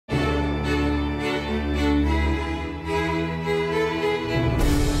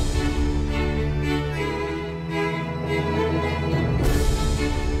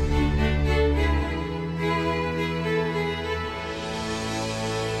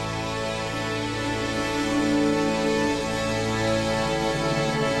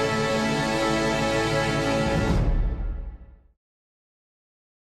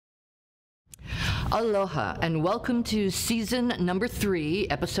Aloha, and welcome to season number 3,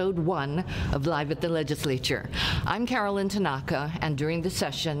 episode 1 of Live at the Legislature. I'm Carolyn Tanaka, and during the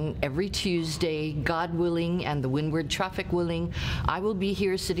session, every Tuesday, God willing and the windward traffic willing, I will be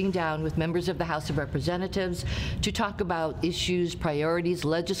here sitting down with members of the House of Representatives to talk about issues, priorities,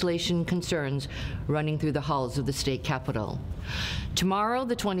 legislation, concerns running through the halls of the state capitol. Tomorrow,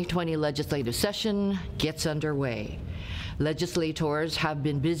 the 2020 legislative session gets underway. Legislators have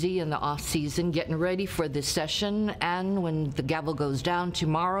been busy in the off-season getting ready for this session, and when the gavel goes down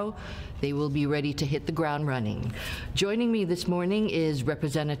tomorrow, they will be ready to hit the ground running. Joining me this morning is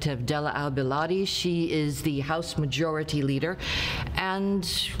Representative Della Belatti. She is the House Majority Leader,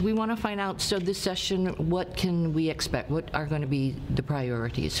 and we want to find out, so this session, what can we expect? What are going to be the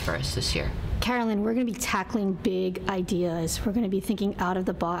priorities for us this year? Carolyn, we're going to be tackling big ideas. We're going to be thinking out of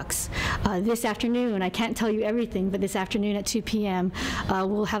the box. This afternoon, I can't tell you everything, but this afternoon at 2 p.m.,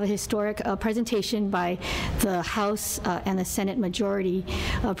 we'll have a historic presentation by the House and the Senate Majority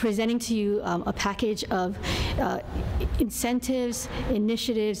presenting to you a package of incentives,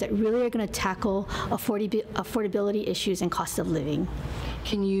 initiatives that really are going to tackle affordability issues and cost of living.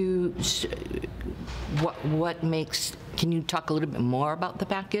 Can you, can you talk a little bit more about the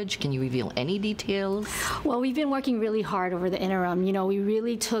package? Can you reveal any details? Well, we've been working really hard over the interim. You know, we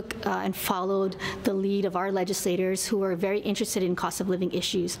really took and followed the lead of our legislators who are very interested in cost of living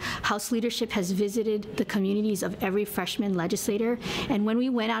issues. House leadership has visited the communities of every freshman legislator, and when we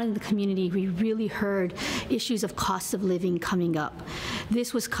went out in the community, we really heard issues of cost of living coming up.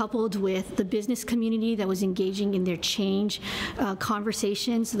 This was coupled with the business community that was engaging in their change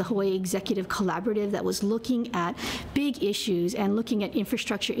conversations, the Hawaii Executive Collaborative that was looking at big issues and looking at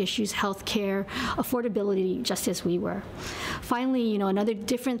infrastructure issues, healthcare, affordability, just as we were. Finally, you know, another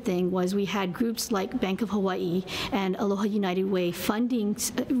different thing was we had groups like Bank of Hawaii and Aloha United Way funding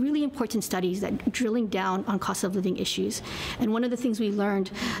really important studies that drilling down on cost of living issues. And one of the things we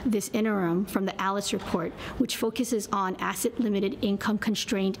learned this interim from the Alice report, which focuses on asset-limited,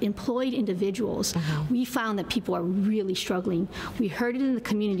 income-constrained, employed individuals, we found that people are really struggling. We heard it in the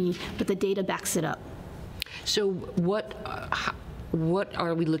community, but the data backs it up. So what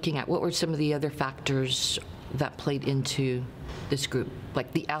are we looking at? What were some of the other factors that played into this group,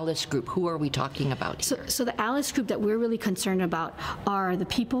 like the Alice group? Who are we talking about here? So the Alice group that we're really concerned about are the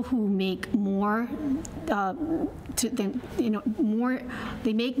people who make more,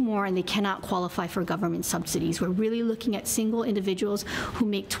 they make more and they cannot qualify for government subsidies. We're really looking at single individuals who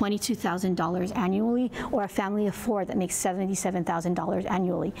make $22,000 annually, or a family of 4 that makes $77,000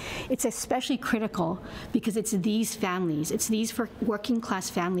 annually. It's especially critical because it's these families, it's these working class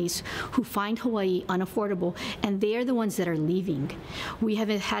families who find Hawaii unaffordable, and they are the ones that are leaving. We have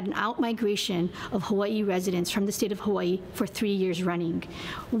had an out-migration of Hawaii residents from the state of Hawaii for 3 years running.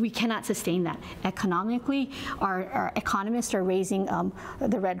 We cannot sustain that. Economically, our economists are raising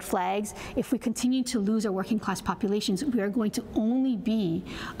the red flags. If we continue to lose our working class populations, we are going to only be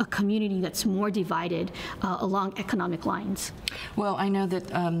a community that's more divided along economic lines. Well, I know that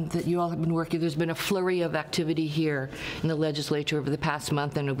that you all have been working. There's been a flurry of activity here in the legislature over the past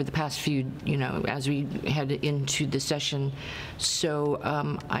month and over the past few, as we head into the session. So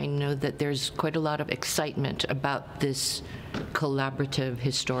I know that there's quite a lot of excitement about this collaborative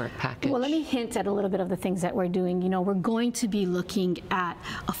historic package. Well, let me hint at a little bit of the things that we're doing. You know, we're going to be looking at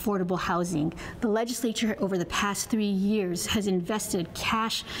affordable housing. The legislature over the past 3 years has invested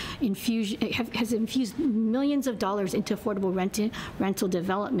cash infusion, has infused millions of dollars into affordable rental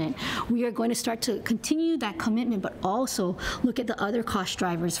development. We are going to start to continue that commitment, but also look at the other cost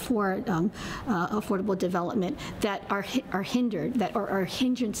drivers for affordable development that are hindered, that are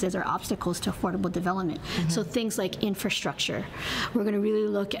hindrances or obstacles to affordable development. So things like infrastructure. We're going to really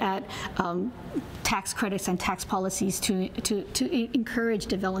look at tax credits and tax policies to encourage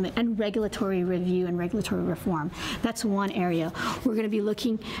development, and regulatory review and regulatory reform. That's one area. We're going to be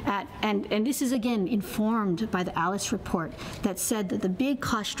looking at, and this is again informed by the Alice report that said that the big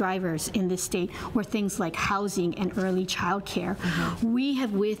cost drivers in this state were things like housing and early child care. We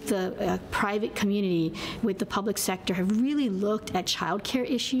have, with the private community, with the public sector, have really looked at child care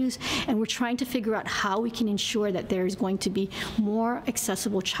issues, and we're trying to figure out how we can ensure that there is going to be more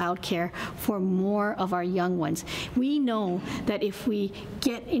accessible child care for more of our young ones. We know that if we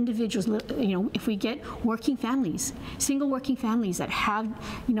get individuals, if we get working families, single working families that have,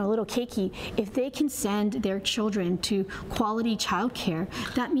 little keiki, if they can send their children to quality child care,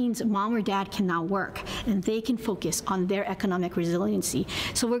 that means mom or dad can now work and they can focus on their economic resiliency.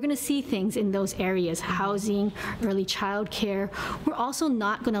 So we're going to see things in those areas: housing, early child childcare. We're also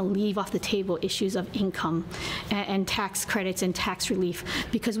not going to leave off the table issues of income and tax credits and tax relief,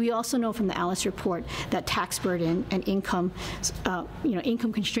 because we also know from the Alice report that tax burden and income,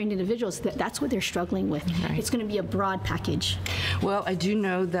 income-constrained individuals, that's what they're struggling with. Right. It's going to be a broad package. Well, I do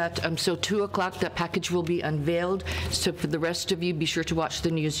know that, so 2 o'clock, that package will be unveiled. So for the rest of you, be sure to watch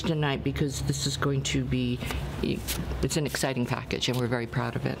the news tonight, because this is going to be, it's an exciting package, and we're very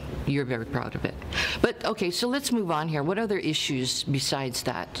proud of it. You're very proud of it. But, okay, so let's move on here. What other issues besides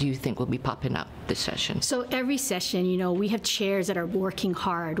that do you think will be popping up this session? So every session, we have chairs that are working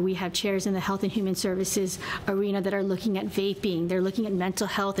hard. We have chairs in the Health and Human Services arena that are looking at vaping. They're looking at mental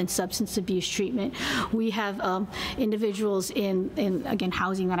health and substance abuse treatment. We have individuals in again,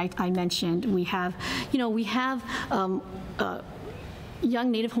 housing that I mentioned. We have,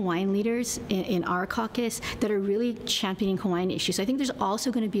 young Native Hawaiian leaders in our caucus that are really championing Hawaiian issues. So I think there's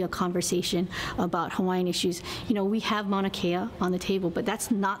also going to be a conversation about Hawaiian issues. We have Mauna Kea on the table, but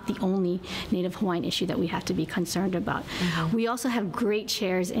that's not the only Native Hawaiian issue that we have to be concerned about. Mm-hmm. We also have great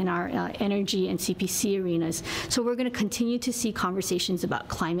chairs in our energy and CPC arenas. So we're going to continue to see conversations about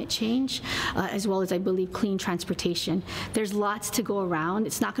climate change, as well as, I believe, clean transportation. There's lots to go around.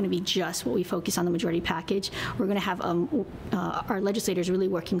 It's not going to be just what we focus on the majority package. We're going to have our legislators really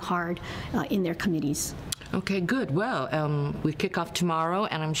working hard in their committees. Okay, good. Well, we kick off tomorrow,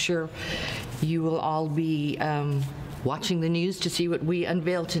 and I'm sure you will all be watching the news to see what we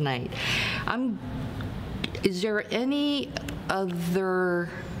unveil tonight. Is there any other...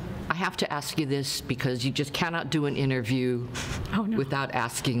 I have to ask you this because you just cannot do an interview without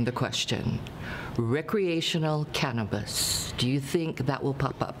asking the question. Recreational cannabis. Do you think that will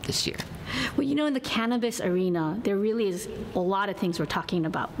pop up this year? Well, in the cannabis arena, there really is a lot of things we're talking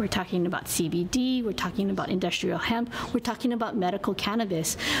about. We're talking about CBD, we're talking about industrial hemp, we're talking about medical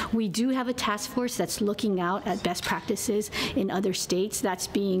cannabis. We do have a task force that's looking out at best practices in other states. That's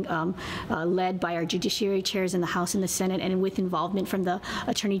being led by our judiciary chairs in the House and the Senate, and with involvement from the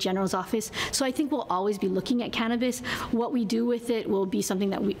Attorney General's office. So I think we'll always be looking at cannabis. What we do with it will be something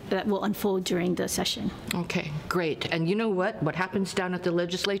that will unfold during the session. Okay, great. And you know what? What happens down at the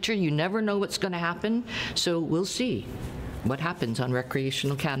legislature, you never know what's going to happen, so we'll see what happens on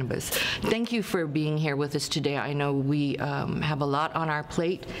recreational cannabis. Thank you for being here with us today. I know we have a lot on our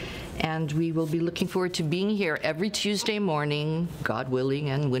plate, and we will be looking forward to being here every Tuesday morning, God willing,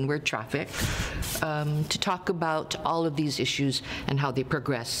 and when we're trafficked, to talk about all of these issues and how they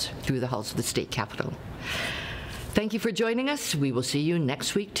progress through the halls of the state capitol. Thank you for joining us. We will see you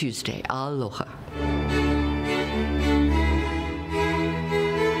next week, Tuesday. Aloha.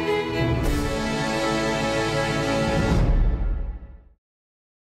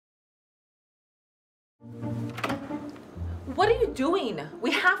 What are you doing?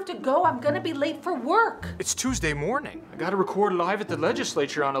 We have to go. I'm gonna be late for work. It's Tuesday morning. I gotta record live at the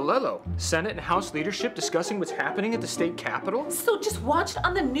legislature on Alelo. Senate and House leadership discussing what's happening at the state capitol. So just watch it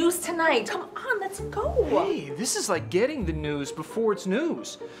on the news tonight. Come on, let's go. Hey, this is like getting the news before it's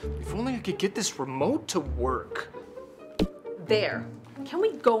news. If only I could get this remote to work. There. Can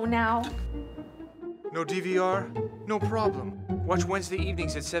we go now? No DVR? No problem. Watch Wednesday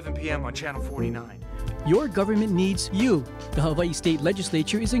evenings at 7 p.m. on Channel 49. Your government needs you. The Hawaii State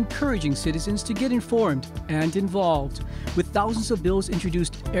Legislature is encouraging citizens to get informed and involved. With thousands of bills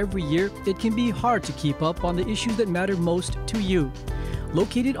introduced every year, it can be hard to keep up on the issues that matter most to you.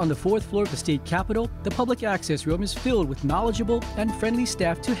 Located on the 4th floor of the state capitol, the public access room is filled with knowledgeable and friendly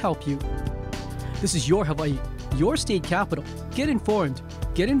staff to help you. This is your Hawaii, your state capitol. Get informed,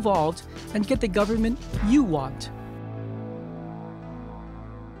 get involved, and get the government you want.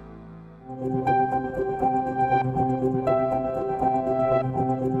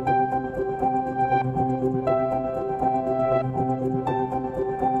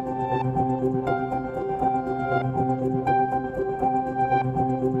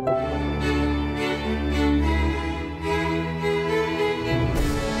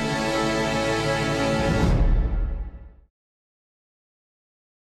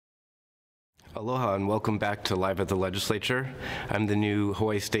 Aloha and welcome back to Live at the Legislature. I'm the new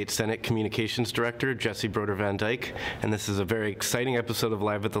Hawaii State Senate Communications Director, Jesse Broder Van Dyke, and this is a very exciting episode of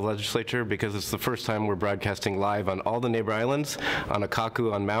Live at the Legislature because it's the first time we're broadcasting live on all the neighbor islands, on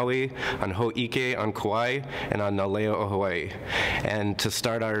Akaku on Maui, on Ho'ike on Kauai, and on Naleo o Hawaii. And to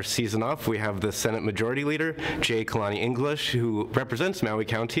start our season off, we have the Senate Majority Leader, Jay Kalani English, who represents Maui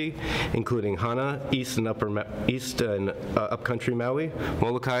County, including Hana, East and Upcountry Maui,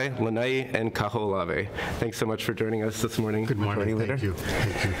 Molokai, Lanai, and Kaha. Aholave. Thanks so much for joining us this morning. Good morning. Leader. Thank you.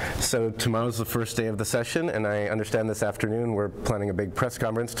 Thank you. So tomorrow's the first day of the session, and I understand this afternoon we're planning a big press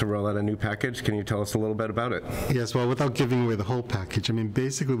conference to roll out a new package. Can you tell us a little bit about it? Yes, well, without giving away the whole package, I mean,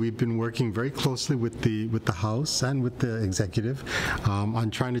 basically we've been working very closely with the House and with the executive on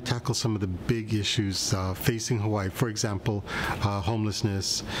trying to tackle some of the big issues facing Hawaii. For example,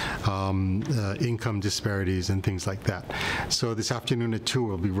 homelessness, income disparities, and things like that. So this afternoon at 2,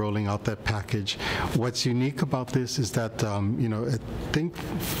 we'll be rolling out that package. What's unique about this is that, I think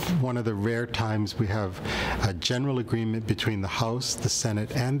one of the rare times we have a general agreement between the House, the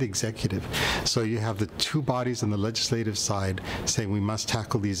Senate, and the executive. So you have the two bodies on the legislative side saying we must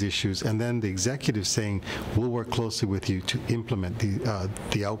tackle these issues, and then the executive saying we'll work closely with you to implement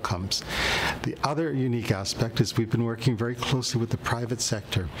the outcomes. The other unique aspect is we've been working very closely with the private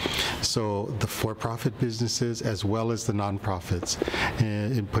sector, so the for-profit businesses as well as the nonprofits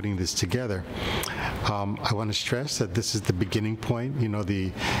in putting this together. I want to stress that this is the beginning point.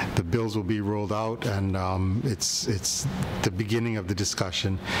 The bills will be rolled out, and it's the beginning of the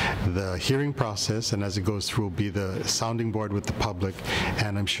discussion. The hearing process, and as it goes through, will be the sounding board with the public,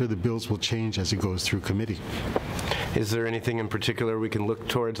 and I'm sure the bills will change as it goes through committee. Is there anything in particular we can look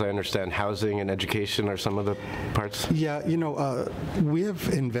towards? I understand housing and education are some of the parts. Yeah, we have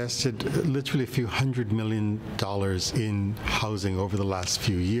invested literally a few $100 million in housing over the last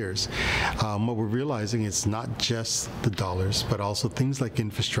few years. What we're realizing is not just the dollars, but also things like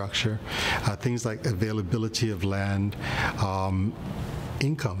infrastructure, things like availability of land,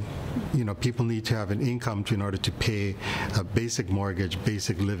 income. People need to have an income in order to pay a basic mortgage,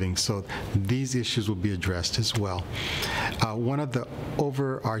 basic living. So these issues will be addressed as well. One of the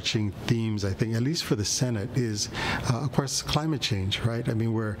overarching themes, I think, at least for the Senate, is, of course, climate change, right? I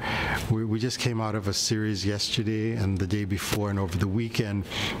mean, we just came out of a series yesterday and the day before and over the weekend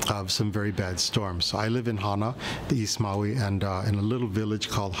of some very bad storms. So I live in Hana, the East Maui, and in a little village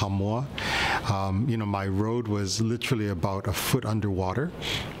called Hamoa. My road was literally about a foot underwater,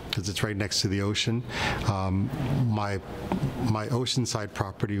 because it's right next to the ocean. My oceanside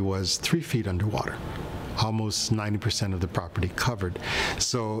property was 3 feet underwater, almost 90% of the property covered.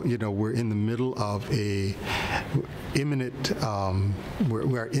 So, we're in the middle of we're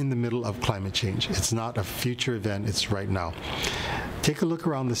in the middle of climate change. It's not a future event, it's right now. Take a look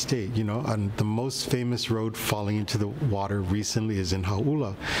around the state, and the most famous road falling into the water recently is in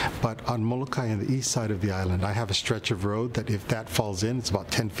Hauula. But on Molokai, on the east side of the island, I have a stretch of road that if that falls in, it's about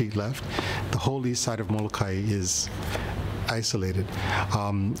 10 feet left. The whole east side of Molokai is isolated.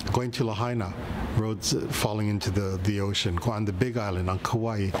 Going to Lahaina, roads falling into the ocean. On the Big Island, on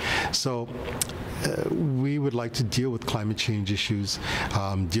Kauai. So we would like to deal with climate change issues,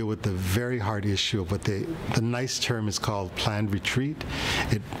 deal with the very hard issue of what the nice term is called planned retreat.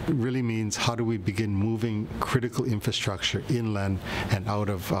 It really means how do we begin moving critical infrastructure inland and out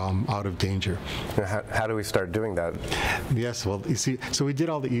of danger. How do we start doing that? Yes, well, you see, so we did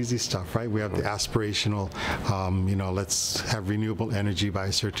all the easy stuff, right? We have the aspirational, let's have renewable energy by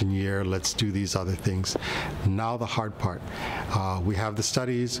a certain year, let's do these other things. Now the hard part. We have the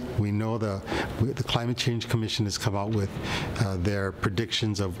studies, we know the Climate Change Commission has come out with their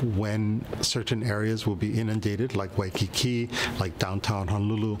predictions of when certain areas will be inundated, like Waikiki, like downtown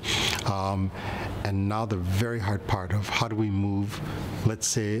Honolulu. And now the very hard part of how do we move, let's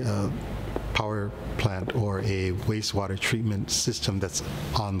say, a power plant or a wastewater treatment system that's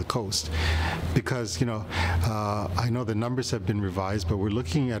on the coast. Because, I know the numbers have been revised, but we're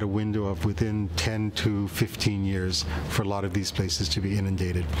looking at a window of within 10 to 15 years for a lot of these places to be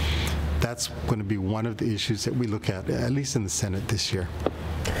inundated. That's going to be one of the issues that we look at least in the Senate this year.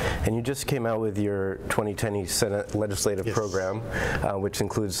 And you just came out with your 2010 Senate legislative program, which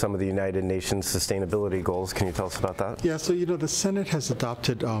includes some of the United Nations sustainability goals. Can you tell us about that? Yeah, so the Senate has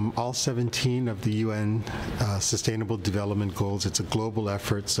adopted all 17 of the UN Sustainable Development Goals. It's a global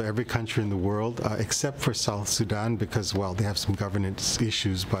effort, so every country in the world, except for South Sudan, because, well, they have some governance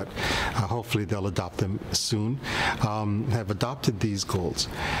issues, but hopefully they'll adopt them soon, have adopted these goals.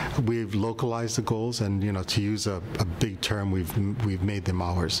 We've localized the goals, and, to use a big term, we've made them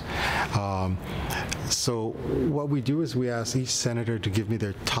ours. So what we do is we ask each senator to give me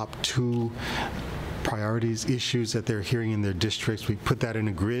their top 2 priorities, issues that they're hearing in their districts. We put that in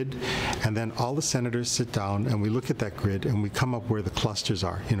a grid, and then all the senators sit down and we look at that grid and we come up where the clusters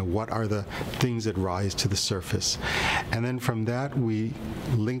are. What are the things that rise to the surface? And then from that, we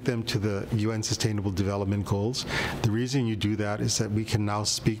link them to the UN Sustainable Development Goals. The reason you do that is that we can now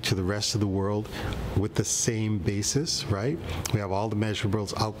speak to the rest of the world with the same basis, right? We have all the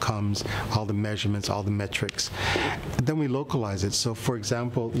measurables, outcomes, all the measurements, all the metrics. And then we localize it. So for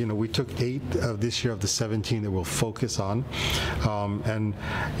example, we took 8 of this year of the 17 that we'll focus on.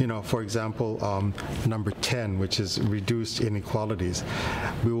 For example, number 10, which is reduced inequalities.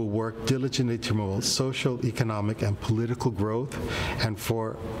 We will work diligently to promote social, economic, and political growth, and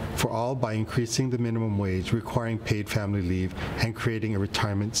for all by increasing the minimum wage, requiring paid family leave, and creating a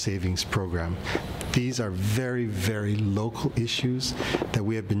retirement savings program. These are very, very local issues that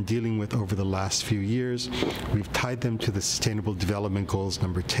we have been dealing with over the last few years. We've tied them to the Sustainable Development Goals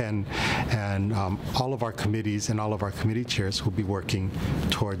number 10, and all of our committees and all of our committee chairs will be working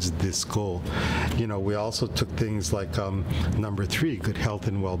towards this goal. We also took things like number 3, good health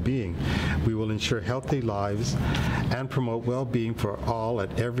and well-being. We will ensure healthy lives and promote well-being for all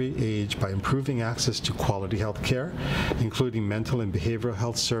at every age by improving access to quality health care, including mental and behavioral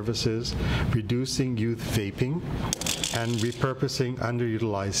health services, reducing youth vaping, and repurposing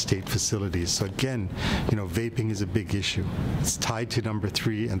underutilized state facilities. So again, vaping is a big issue. It's tied to number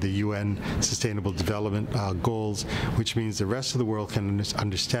 3 and the UN Sustainable Development Goals, which means the rest of the world can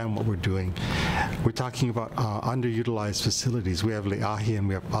understand what we're doing. We're talking about underutilized facilities. We have Leahi and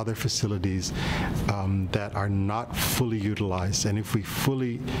we have other facilities that are not fully utilized. And if we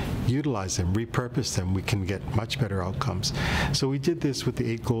fully utilize them, repurpose them, we can get much better outcomes. So we did this with the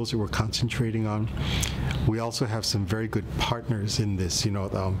 8 goals that we're concentrating on. We also have some very good partners in this,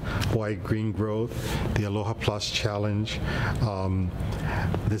 Hawaii Green Growth, the Aloha Plus Challenge.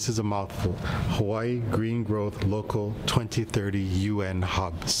 This is a mouthful. Hawaii Green Growth Local 2030 UN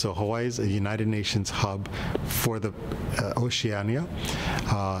Hub. So Hawaii is a United Nations hub for the Oceania,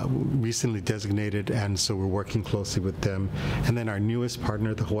 recently designated, and so we're working closely with them. And then our newest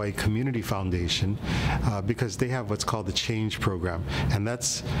partner, the Hawaii Community Foundation, because they have what's called the Change Program, and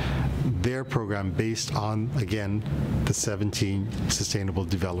that's their program based on, again, the 17 Sustainable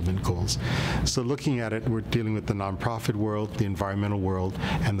Development Goals. So looking at it, we're dealing with the nonprofit world, the environmental world,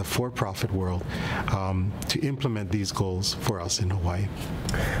 and the for-profit world to implement these goals for us in Hawaii.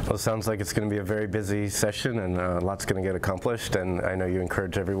 Well, it sounds like it's going to be a very busy session, and lots going to get accomplished, and I know you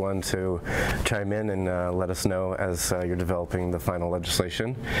encourage everyone to chime in and let us know as you're developing the final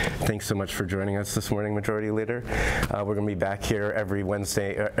legislation. Thanks so much for joining us this morning, Majority Leader. We're going to be back here every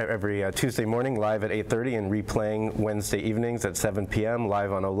Tuesday morning, live at 8:30, and replaying Wednesday evenings at 7 p.m.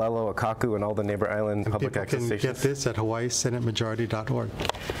 live on Olelo, Akaku, and all the neighbor island public access stations. People can get this at hawaiisenatemajority.org.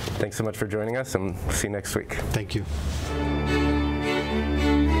 Thanks so much for joining us, and see you next week. Thank you.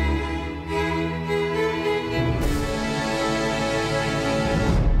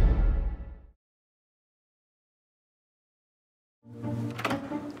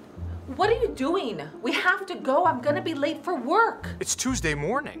 What are you doing? We have to go. I'm gonna be late for work. It's Tuesday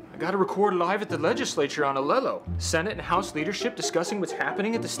morning. I gotta record live at the legislature on Olelo. Senate and House leadership discussing what's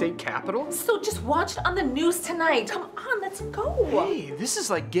happening at the state capitol. So just watch it on the news tonight. Come on, let's go. Hey, this is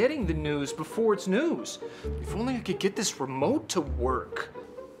like getting the news before it's news. If only I could get this remote to work.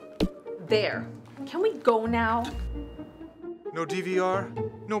 There. Can we go now? No DVR?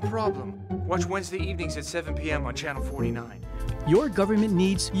 No problem. Watch Wednesday evenings at 7 p.m. on Channel 49. Your government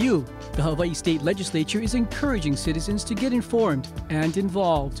needs you. The Hawaii State Legislature is encouraging citizens to get informed and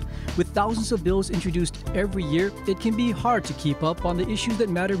involved. With thousands of bills introduced every year, it can be hard to keep up on the issues that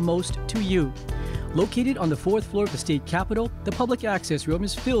matter most to you. Located on the 4th floor of the state capitol, the public access room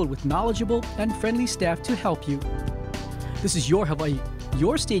is filled with knowledgeable and friendly staff to help you. This is your Hawaii,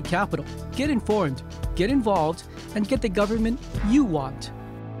 your state capitol. Get informed, get involved, and get the government you want.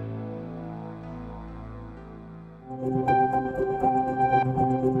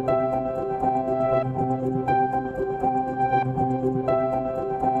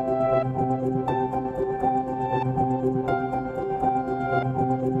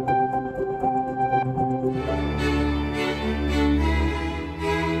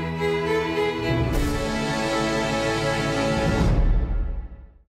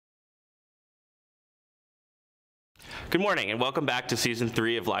 Good morning and welcome back to Season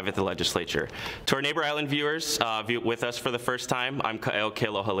 3 of Live at the Legislature. To our Neighbor Island viewers with us for the first time, I'm Ka'eo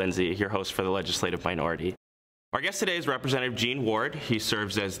Kealoha Lindsay, your host for the Legislative Minority. Our guest today is Representative Gene Ward. He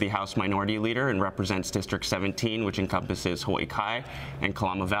serves as the House Minority Leader and represents District 17, which encompasses Hawaii Kai and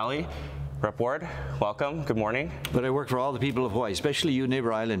Kalama Valley. Rep Ward, welcome. Good morning. But I work for all the people of Hawaii, especially you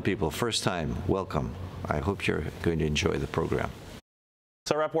Neighbor Island people. First time, welcome. I hope you're going to enjoy the program.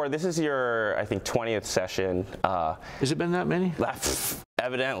 So Rep Ward, this is your, I think, 20th session. Has it been that many?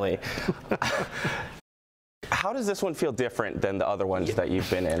 Evidently. How does this one feel different than the other ones that you've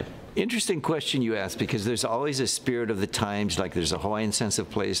been in? Interesting question you ask, because there's always a spirit of the times, like there's a Hawaiian sense of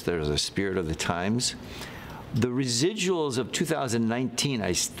place, there's a spirit of the times. The residuals of 2019,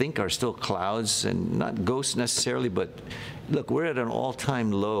 I think, are still clouds, and not ghosts necessarily, but look, we're at an all-time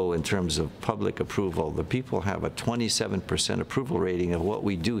low in terms of public approval. The people have a 27% approval rating of what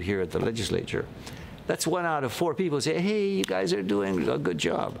we do here at the legislature. That's 1 out of 4 people say, hey, you guys are doing a good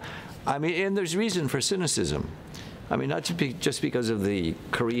job. I mean, and there's reason for cynicism. I mean, not just because of the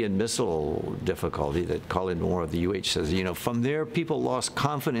Korean missile difficulty that Colin Moore of the UH says, you know, from there people lost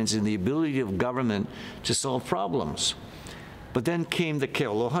confidence in the ability of government to solve problems. But then came the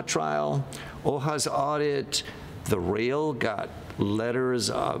Kealoha trial, OHA's audit, the rail got letters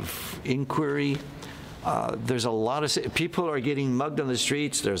of inquiry. There's a lot of, people are getting mugged on the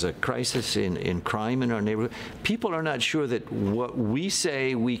streets. There's a crisis in crime in our neighborhood. People are not sure that what we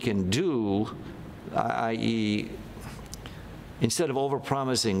say we can do, i.e., instead of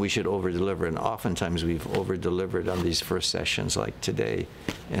over-promising, we should over-deliver, and oftentimes we've over-delivered on these first sessions like today,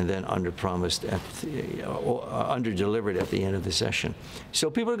 and then under-promised, under-delivered at the end of the session. So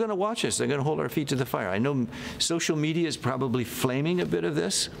people are going to watch us. They're going to hold our feet to the fire. I know social media is probably flaming a bit of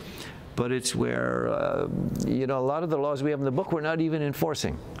this, but it's where, you know, a lot of the laws we have in the book we're not even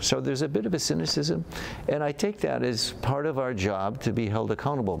enforcing. So there's a bit of a cynicism, and I take that as part of our job to be held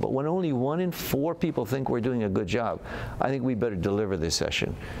accountable. But when only 1 in 4 people think we're doing a good job, I think we better deliver this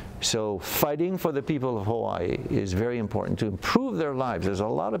session. So fighting for the people of Hawaii is very important to improve their lives. There's a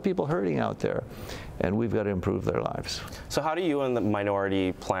lot of people hurting out there, and we've got to improve their lives. So how do you and the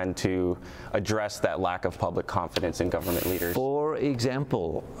minority plan to address that lack of public confidence in government leaders? For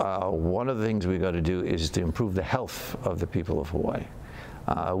example, one of the things we've got to do is to improve the health of the people of Hawaii.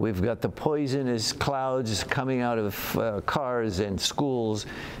 We've got the poisonous clouds coming out of cars and schools,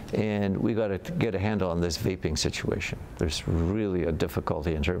 and we've got to get a handle on this vaping situation. There's really a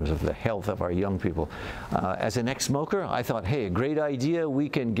difficulty in terms of the health of our young people. As an ex-smoker, I thought, hey, a great idea. We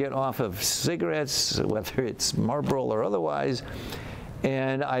can get off of cigarettes, whether it's Marlboro or otherwise.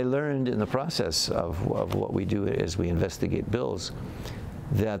 And I learned in the process of what we do as we investigate bills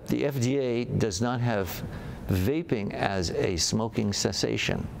that the FDA does not have vaping as a smoking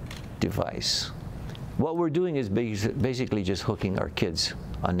cessation device. What we're doing is basically just hooking our kids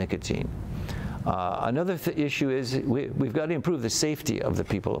on nicotine. Another issue is we've got to improve the safety of the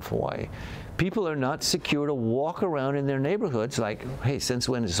people of Hawaii. People are not secure to walk around in their neighborhoods like, hey, since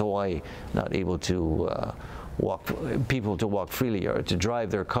when is Hawaii not able to people to walk freely or to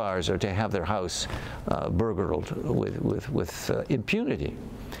drive their cars or to have their house burgled with impunity?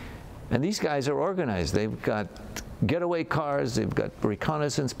 And these guys are organized. They've got getaway cars, they've got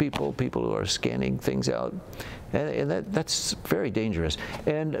reconnaissance people who are scanning things out. And that's very dangerous.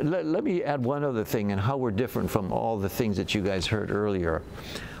 And let me add one other thing and how we're different from all the things that you guys heard earlier.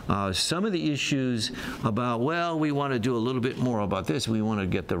 Some of the issues about, well, we want to do a little bit more about this. We want to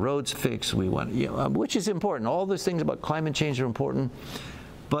get the roads fixed. We want, you know, which is important. All those things about climate change are important.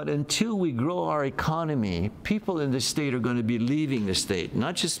 But until we grow our economy, people in the state are going to be leaving the state,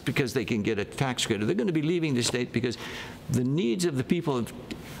 not just because they can get a tax credit. They're going to be leaving the state because the needs of the people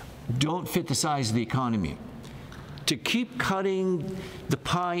don't fit the size of the economy. To keep cutting the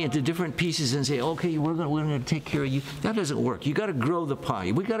pie into different pieces and say, okay, we're going to take care of you, that doesn't work. You got to grow the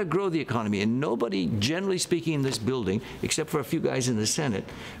pie. We got to grow the economy. And nobody, generally speaking, in this building, except for a few guys in the Senate,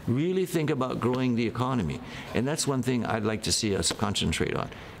 really think about growing the economy. And that's one thing I'd like to see us concentrate on,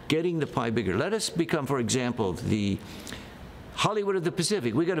 getting the pie bigger. Let us become, for example, the Hollywood of the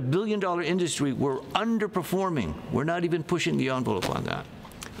Pacific. We got $1 billion industry. We're underperforming. We're not even pushing the envelope on that.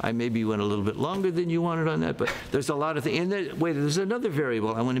 I maybe went a little bit longer than you wanted on that, but there's a lot of things. And wait, there's another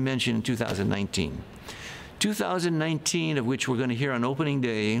variable I want to mention in 2019. 2019, of which we're going to hear on opening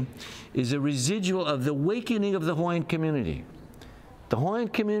day, is a residual of the awakening of the Hawaiian community. The Hawaiian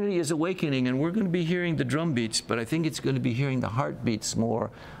community is awakening, and we're going to be hearing the drum beats, but I think it's going to be hearing the heartbeats more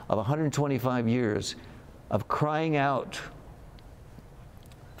of 125 years of crying out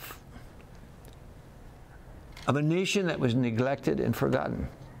of a nation that was neglected and forgotten.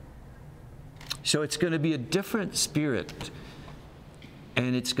 So it's going to be a different spirit,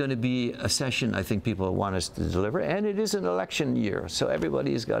 and it's going to be a session I think people want us to deliver, and it is an election year, so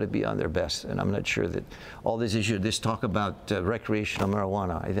everybody has got to be on their best, and I'm not sure that all this issue, this talk about recreational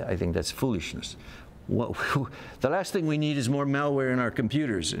marijuana, I think that's foolishness. The last thing we need is more malware in our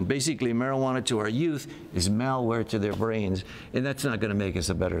computers. And basically, marijuana to our youth is malware to their brains, and that's not going to make us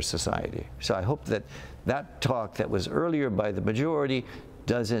a better society. So I hope that that talk that was earlier by the majority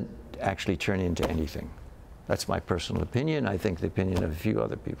doesn't actually turn into anything. That's my personal opinion. I think the opinion of a few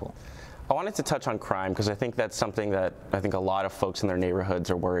other people. I wanted to touch on crime because I think that's something that I think a lot of folks in their neighborhoods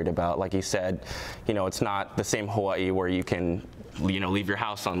are worried about. Like you said, you know, it's not the same Hawaii where you can, you know, leave your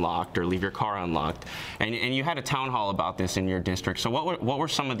house unlocked or leave your car unlocked. And you had a town hall about this in your district. So what were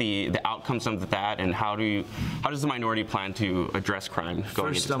some of the outcomes of that, and how does the minority plan to address crime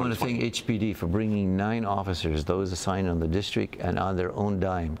going First, into 2020? I want to thank HPD for bringing 9 officers, those assigned on the district and on their own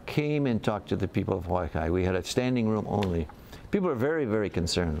dime, came and talked to the people of Hawaii. We had a standing room only. People are very, very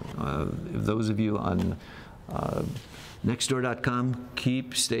concerned. Those of you on nextdoor.com,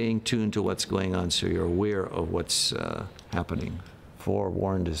 keep staying tuned to what's going on so you're aware of what's happening.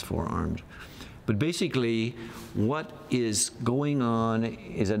 Forewarned is forearmed. But basically, what is going on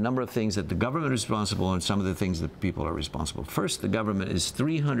is a number of things that the government is responsible and some of the things that people are responsible. First, the government is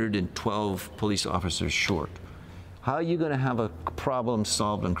 312 police officers short. How are you going to have a problem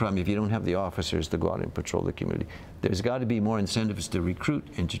solved on crime if you don't have the officers to go out and patrol the community? There's got to be more incentives to recruit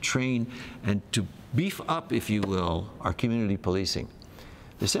and to train and to beef up, if you will, our community policing.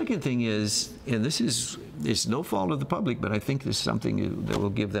 The second thing is, and this is no fault of the public, but I think this is something that will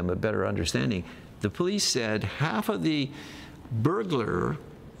give them a better understanding. The police said half of the burglar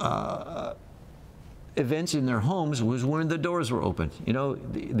events in their homes was when the doors were open. You know,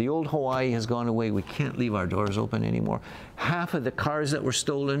 the old Hawaii has gone away. We can't leave our doors open anymore. Half of the cars that were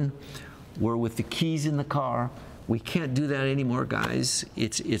stolen were with the keys in the car. We can't do that anymore, guys.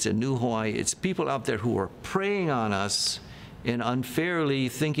 It's a new Hawaii. It's people out there who are preying on us and unfairly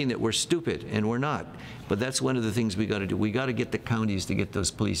thinking that we're stupid, and we're not. But that's one of the things we got to do. We got to get the counties to get those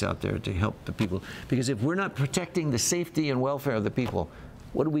police out there to help the people. Because if we're not protecting the safety and welfare of the people,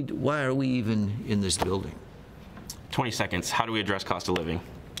 what do we do? Why are we even in this building? 20 seconds. How do we address cost of living?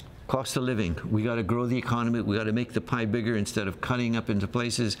 Cost of living. We got to grow the economy. We got to make the pie bigger instead of cutting up into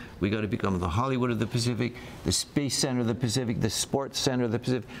places. We got to become the Hollywood of the Pacific, the Space Center of the Pacific, the Sports Center of the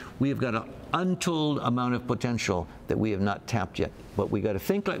Pacific. We have got an untold amount of potential that we have not tapped yet. But we got to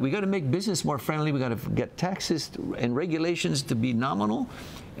think like, we got to make business more friendly. We got to get taxes and regulations to be nominal,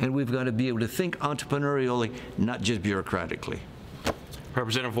 and we've got to be able to think entrepreneurially, not just bureaucratically.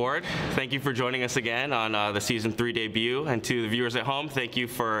 Representative Ward, thank you for joining us again on the Season 3 debut. And to the viewers at home, thank you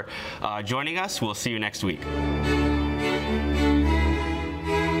for joining us. We'll see you next week.